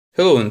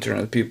Hello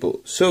internet people.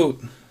 So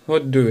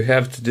what do we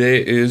have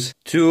today is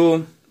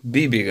two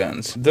BB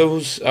guns.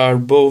 Those are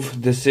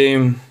both the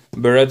same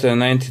Beretta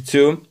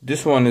 92.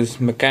 This one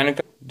is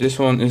mechanical, this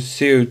one is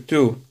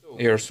CO2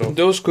 airsoft.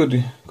 Those could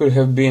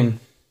have been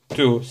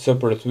two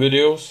separate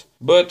videos,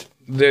 but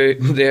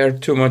they are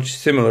too much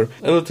similar.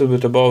 A little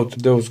bit about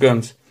those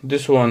guns.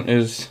 This one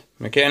is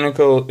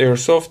mechanical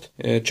airsoft,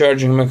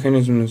 charging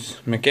mechanism is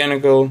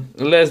mechanical,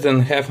 less than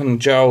half a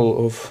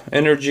joule of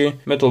energy,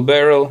 metal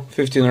barrel,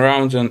 15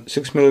 rounds and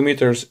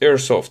 6mm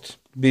airsoft.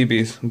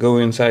 BBs go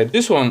inside.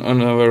 This one on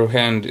the other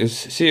hand is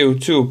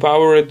CO2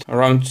 powered,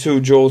 around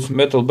 2 joules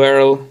metal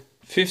barrel,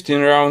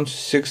 15 rounds,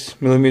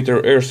 6mm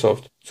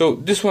airsoft. So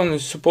this one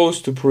is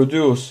supposed to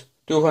produce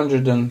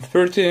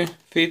 230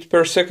 feet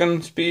per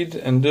second speed,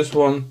 and this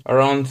one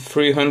around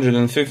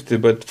 350,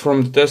 but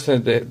from the test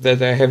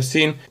that I have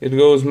seen, it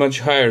goes much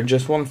higher.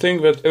 Just one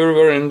thing that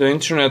everywhere in the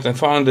internet I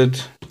found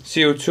that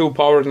CO2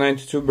 powered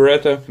 92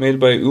 Beretta made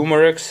by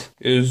Umarex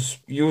is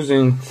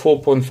using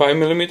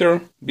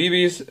 4.5mm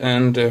BBs,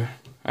 and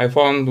I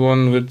found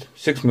one with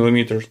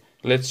 6mm.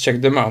 Let's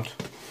check them out.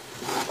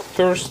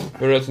 First,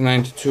 Beretta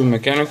 92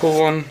 mechanical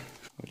one.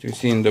 What you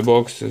see in the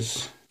box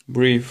is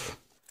brief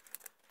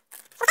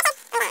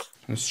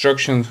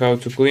instructions how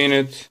to clean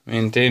it,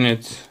 maintain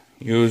it,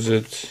 use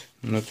it,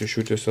 not to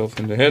shoot yourself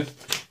in the head.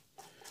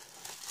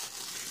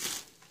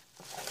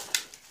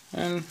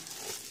 And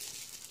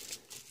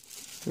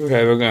we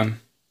have a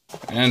gun.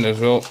 And as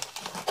well,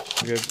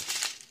 get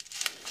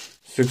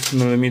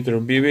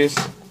 6mm BBs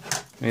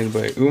made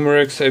by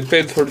Umarex. I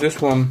paid for this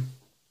one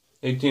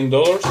 $18.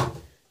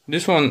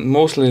 This one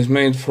mostly is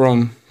made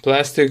from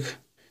plastic.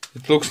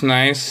 It looks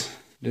nice.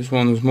 This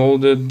one is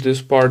molded.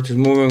 This part is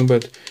moving,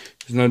 but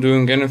it's not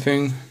doing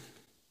anything.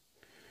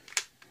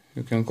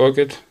 You can cock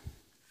it.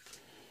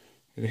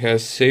 It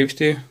has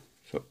safety,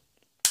 so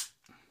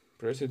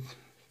press it,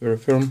 very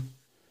firm.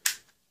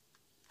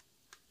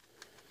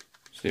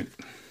 See,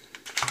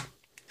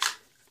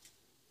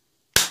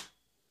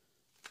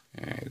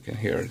 yeah, you can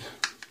hear it.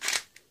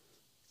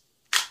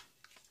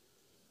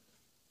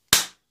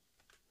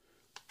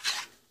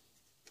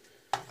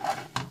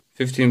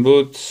 $15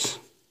 bullets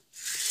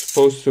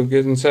supposed to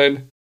get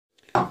inside.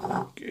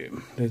 Okay,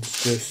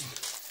 let's just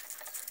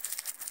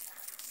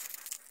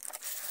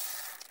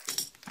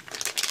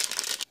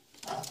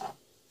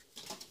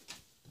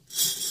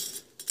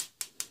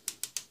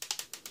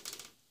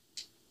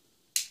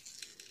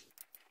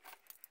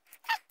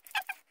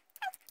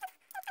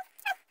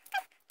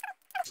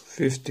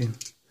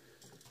 $15.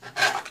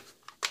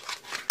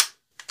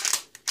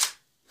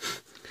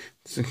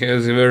 It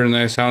has a very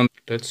nice sound.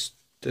 Let's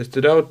test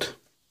it out.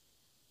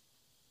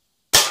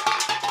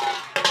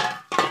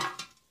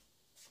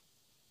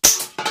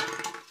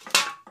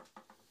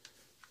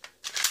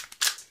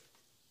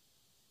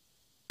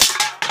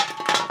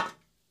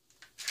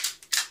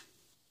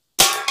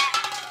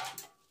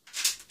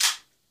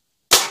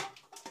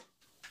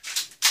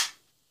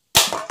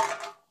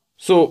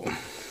 So,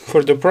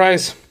 for the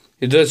price,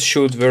 it does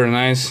shoot very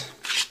nice,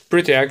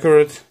 pretty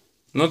accurate,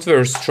 not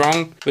very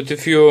strong, but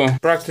if you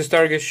practice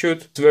target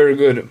shoot, it's very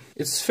good.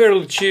 It's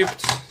fairly cheap,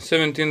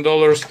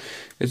 $17.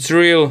 It's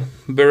real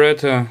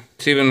Beretta.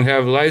 It's even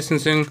have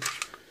licensing.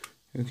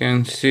 You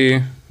can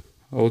see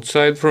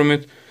outside from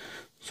it,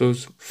 so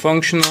it's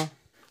functional,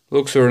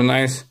 looks very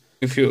nice.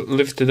 If you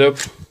lift it up,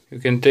 you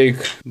can take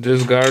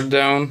this guard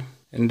down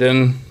and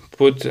then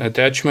put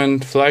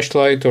attachment,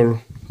 flashlight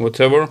or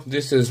whatever.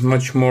 This is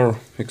much more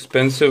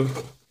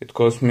expensive. It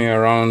cost me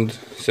around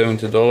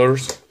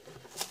 $70.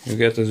 You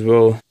get as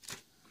well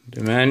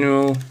the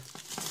manual,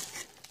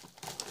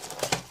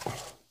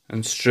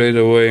 and straight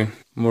away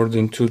more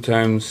than 2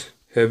 times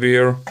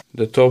heavier.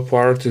 The top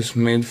part is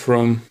made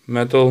from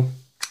metal,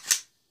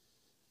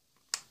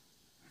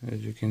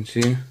 as you can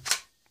see.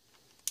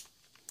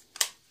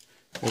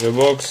 The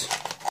box,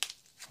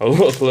 a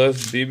lot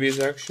less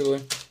BBs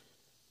actually.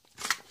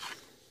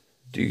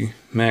 The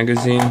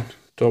magazine,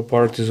 top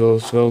part is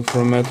also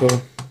from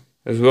metal.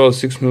 As well,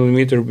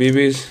 6mm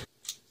BBs.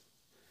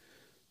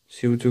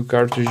 CO2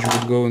 cartridge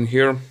would go in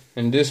here.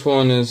 And this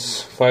one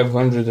is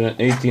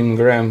 518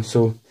 grams,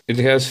 so it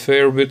has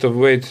fair bit of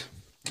weight.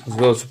 As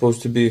well, it's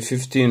supposed to be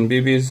 15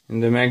 BBs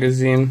in the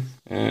magazine.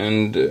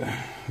 And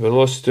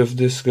velocity of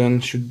this gun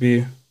should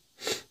be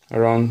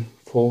around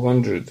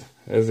 400,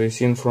 as I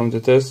seen from the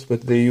test,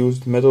 but they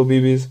used metal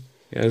BBs.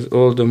 It has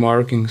all the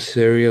marking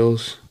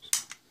serials,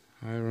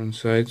 iron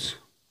sights.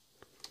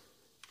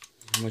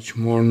 Much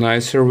more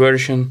nicer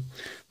version,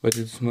 but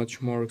it's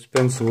much more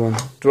expensive one.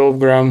 12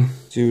 gram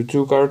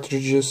CO2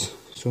 cartridges,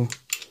 so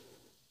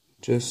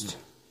just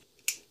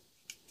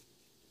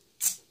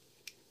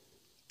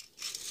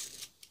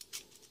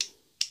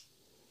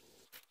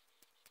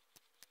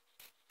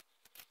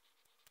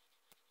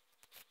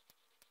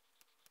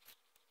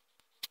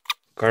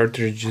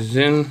cartridges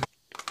in,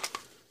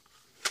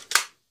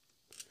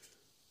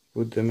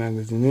 put the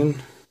magazine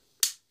in.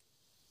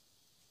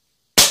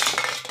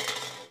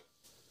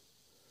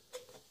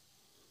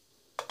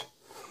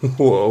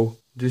 Whoa,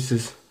 this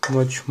is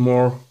much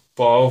more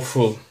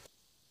powerful.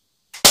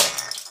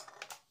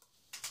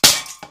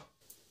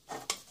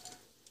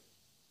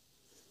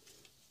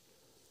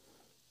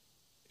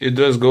 it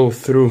does go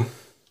through.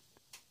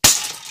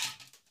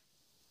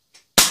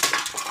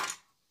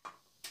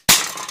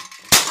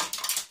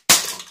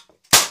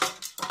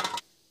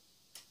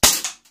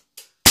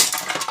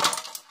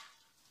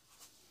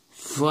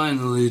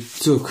 Finally it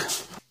took.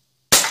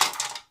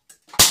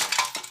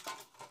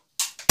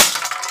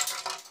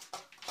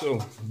 So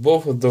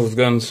both of those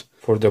guns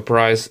for the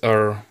price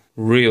are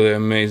really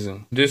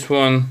amazing. This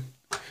one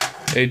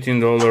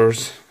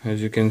 $18,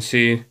 as you can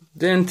see.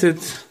 Dented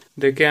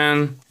the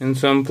can in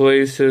some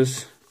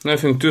places.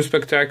 Nothing too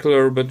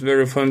spectacular, but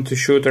very fun to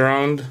shoot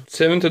around.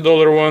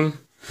 $70 one.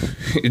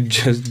 It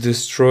just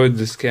destroyed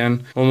this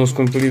can almost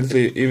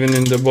completely, even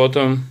in the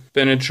bottom.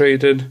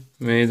 Penetrated,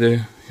 made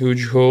a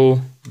huge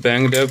hole,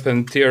 banged up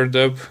and teared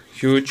up,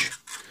 huge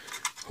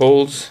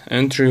holes.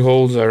 Entry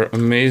holes are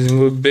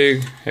amazingly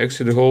big.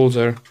 Exit holes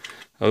are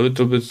a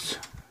little bit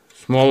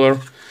smaller,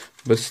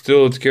 but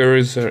still it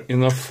carries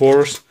enough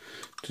force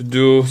to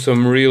do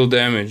some real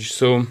damage.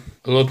 So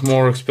a lot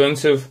more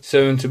expensive,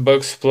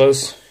 $70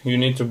 plus. You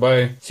need to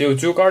buy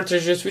CO2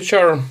 cartridges, which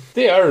are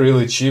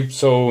really cheap,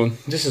 so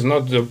this is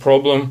not the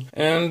problem.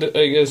 And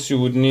I guess you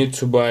would need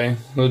to buy a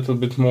little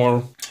bit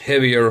more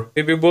heavier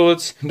baby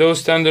bullets.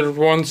 Those standard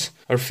ones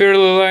are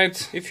fairly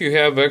light. If you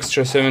have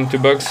extra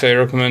 $70, I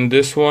recommend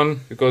this one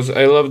because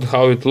I loved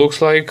how it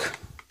looks like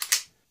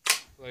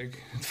it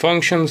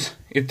functions.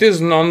 It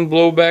is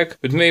non-blowback,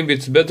 but maybe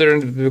it's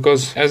better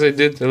because, as I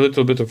did a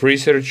little bit of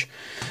research,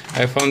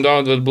 I found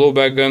out that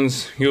blowback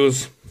guns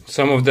use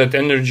some of that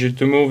energy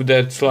to move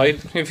that slide.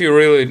 If you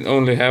really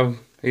only have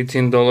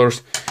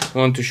 $18,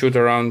 want to shoot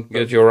around,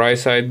 get your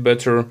eyesight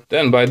better,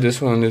 then buy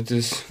this one.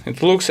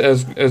 It looks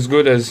as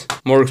good as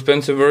more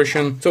expensive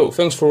version. So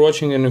thanks for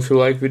watching, and if you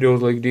like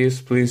videos like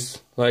this,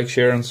 please like,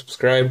 share and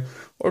subscribe,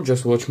 or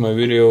just watch my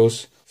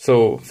videos.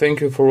 So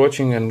thank you for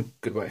watching and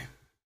goodbye.